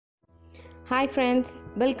Hi friends,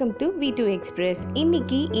 welcome to V2 Express.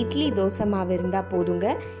 இன்னைக்கு இட்லி தோசை மாவு இருந்தால் போதுங்க,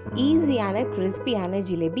 ஈஸியான கிறிஸ்பியான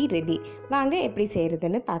ஜிலேபி ரெடி. வாங்க எப்படி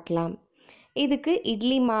செய்கிறதுன்னு பார்க்கலாம். இதுக்கு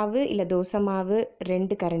இட்லி மாவு இல்லை தோசை மாவு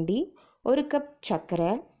 2 கரண்டி, 1 கப்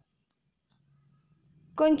சர்க்கரை,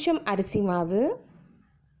 கொஞ்சம் அரிசி மாவு,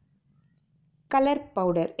 கலர்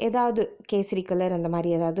பவுடர், ஏதாவது கேசரி கலர் அந்த மாதிரி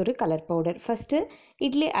ஏதாவது ஒரு கலர் பவுடர். ஃபஸ்ட்டு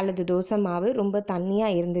இட்லி அல்லது தோசை மாவு ரொம்ப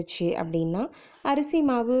தண்ணியாக இருந்துச்சு அப்படின்னா அரிசி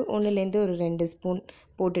மாவு 1லேருந்து ஒரு 2 ஸ்பூன்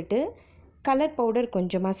போட்டுட்டு கலர் பவுடர்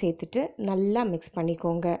கொஞ்சமாக சேர்த்துட்டு நல்லா மிக்ஸ்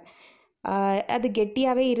பண்ணிக்கோங்க. அது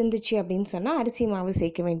கெட்டியாகவே இருந்துச்சு அப்படின்னு சொன்னால் அரிசி மாவு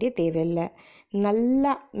சேர்க்க வேண்டிய தேவையில்லை.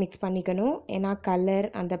 நல்லா மிக்ஸ் பண்ணிக்கணும். ஏன்னா கலர்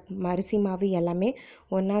அந்த அரிசி மாவு எல்லாமே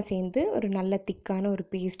ஒன்றா சேர்ந்து ஒரு நல்ல திக்கான ஒரு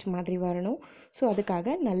பேஸ்ட் மாதிரி வரணும். ஸோ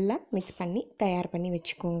அதுக்காக நல்லா மிக்ஸ் பண்ணி தயார் பண்ணி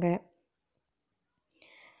வச்சுக்கோங்க.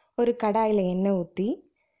 ஒரு கடாயில் எண்ணெய் ஊற்றி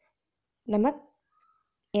நம்ம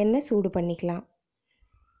எண்ணெய் சூடு பண்ணிக்கலாம்.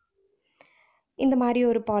 இந்த மாதிரி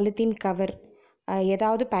ஒரு பாலித்தீன் கவர்,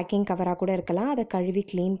 ஏதாவது பேக்கிங் கவராக கூட இருக்கலாம், அதை கழுவி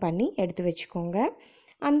க்ளீன் பண்ணி எடுத்து வச்சுக்கோங்க.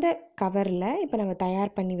 அந்த கவரில் இப்போ நம்ம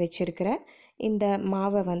தயார் பண்ணி வச்சுருக்கிற இந்த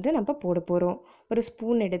மாவை நம்ம போட போகிறோம். ஒரு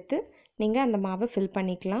ஸ்பூன் எடுத்து நீங்கள் அந்த மாவை ஃபில்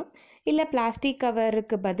பண்ணிக்கலாம். இல்லை பிளாஸ்டிக்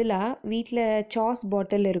கவருக்கு பதிலாக வீட்டில் சாஸ்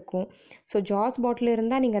பாட்டில் இருக்கும். ஸோ சாஸ் பாட்டில்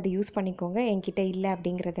இருந்தால் நீங்கள் அதை யூஸ் பண்ணிக்கோங்க. என்கிட்ட இல்லை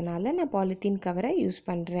அப்படிங்கிறதுனால நான் பாலித்தீன் கவரை யூஸ்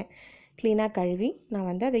பண்ணுறேன். க்ளீனாக கழுவி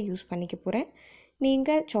நான் அதை யூஸ் பண்ணிக்க போகிறேன்.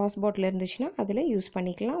 நீங்கள் சாஸ் பாட்டில் இருந்துச்சுன்னா அதில் யூஸ்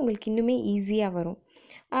பண்ணிக்கலாம். உங்களுக்கு இன்னுமே ஈஸியாக வரும்.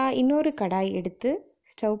 இன்னொரு கடாய் எடுத்து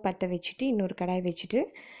ஸ்டவ் பற்ற வச்சுட்டு இன்னொரு கடாய் வச்சுட்டு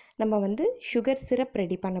நம்ம சுகர் சிரப்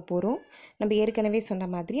ரெடி பண்ண போகிறோம். நம்ம ஏற்கனவே சொன்ன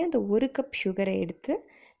மாதிரி அந்த 1 கப் சுகரை எடுத்து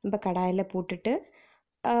நம்ம கடாயில் போட்டுட்டு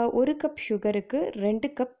 1 கப் சுகருக்கு 2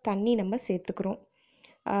 கப் தண்ணி நம்ம சேர்த்துக்கிறோம்.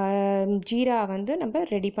 ஜீரா நம்ம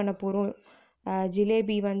ரெடி பண்ண போகிறோம்.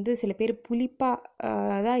 ஜிலேபி சில பேர்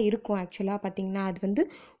புளிப்பாக தான் இருக்கும். ஆக்சுவலாக பார்த்திங்கன்னா அது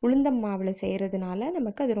உளுந்தம் மாவில் செய்கிறதுனால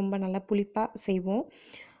நமக்கு அது ரொம்ப நல்லா புளிப்பாக செய்வோம்.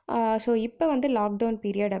 ஸோ இப்போ லாக்டவுன்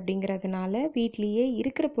பீரியட் அப்படிங்கிறதுனால வீட்லேயே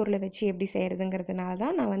இருக்கிற பொருளை வச்சு எப்படி செய்கிறதுங்கிறதுனால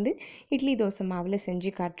தான் நான் இட்லி தோசை மாவில்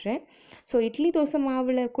செஞ்சு காட்டுறேன். ஸோ இட்லி தோசை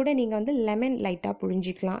மாவில் கூட நீங்கள் லெமன் லைட்டாக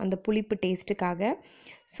புழிஞ்சிக்கலாம் அந்த புளிப்பு டேஸ்ட்டுக்காக.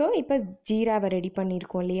 ஸோ இப்போ ஜீராவை ரெடி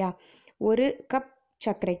பண்ணியிருக்கோம் இல்லையா, 1 கப்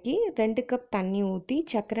சர்க்கரைக்கு 2 கப் தண்ணி ஊற்றி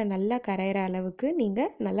சர்க்கரை நல்லா கரையிற அளவுக்கு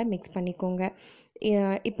நீங்கள் நல்லா மிக்ஸ் பண்ணிக்கோங்க.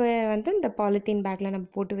 இப்போ இந்த பாலித்தீன் பேக்கில் நம்ம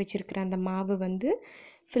போட்டு வச்சுருக்கிற அந்த மாவு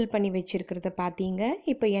ஃபில் பண்ணி வச்சுருக்கிறத பார்த்தீங்க.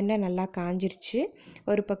 இப்போ எண்ணெய் நல்லா காஞ்சிருச்சு.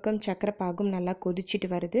 ஒரு பக்கம் சர்க்கரை பாகும் நல்லா கொதிச்சுட்டு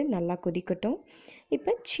வருது. நல்லா கொதிக்கட்டும்.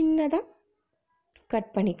 இப்போ சின்னதாக கட்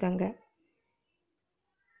பண்ணிக்கோங்க.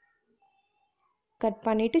 கட்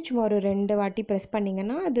பண்ணிவிட்டு சும்மா ஒரு 2 வாட்டி ப்ரெஸ்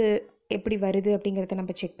பண்ணிங்கன்னா அது எப்படி வருது அப்படிங்கிறத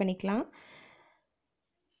நம்ம செக் பண்ணிக்கலாம்.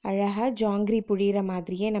 அழகாக ஜாங்கிரி புழிகிற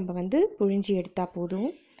மாதிரியே நம்ம புழிஞ்சி எடுத்தால் போதும்.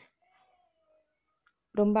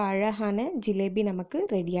 ரொம்ப அழகான ஜிலேபி நமக்கு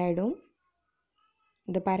ரெடி ஆகிடும்.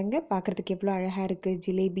 இது பாருங்கள், பார்க்குறதுக்கு எவ்வளோ அழகாக இருக்குது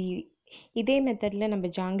ஜிலேபி. இதே மெத்தடில் நம்ம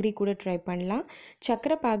ஜாங்கிரி கூட ட்ரை பண்ணலாம்.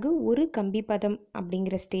 சர்க்கரை பாகு ஒரு கம்பி பதம்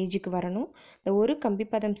அப்படிங்கிற ஸ்டேஜுக்கு வரணும். இந்த ஒரு கம்பி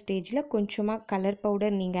பதம் ஸ்டேஜில் கொஞ்சமாக கலர்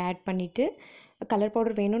பவுடர் நீங்கள் ஆட் பண்ணிவிட்டு, கலர்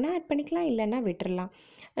பவுடர் வேணும்னா ஆட் பண்ணிக்கலாம், இல்லைன்னா விட்டுறலாம்.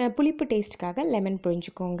 புளிப்பு டேஸ்ட்டுக்காக லெமன்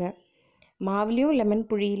புழிஞ்சிக்கோங்க. மாவுலேயும் லெமன்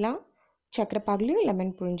புழியலாம், சர்க்கரை பாகுலேயும்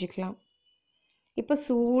லெமன் புழிஞ்சிக்கலாம். இப்போ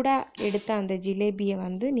சூடாக எடுத்த அந்த ஜிலேபியை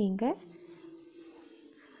நீங்கள்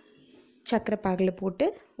சர்க்கரை பாகில் போட்டு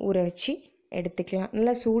ஊற வச்சு எடுத்துக்கலாம்.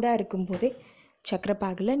 நல்லா சூடாக இருக்கும்போதே சர்க்கரை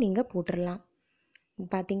பாகில் நீங்கள் போட்டுடலாம்.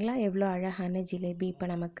 பார்த்திங்களா எவ்வளோ அழகான ஜிலேபி இப்போ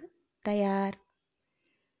நமக்கு தயார்.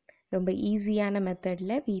 ரொம்ப ஈஸியான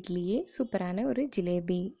மெத்தடில் வீட்லேயே சூப்பரான ஒரு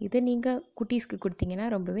ஜிலேபி. இதை நீங்கள் குட்டீஸ்க்கு கொடுத்தீங்கன்னா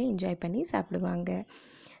ரொம்பவே என்ஜாய் பண்ணி சாப்பிடுவாங்க.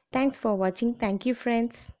 தேங்க்ஸ் ஃபார் வாட்சிங். Thank you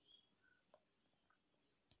friends.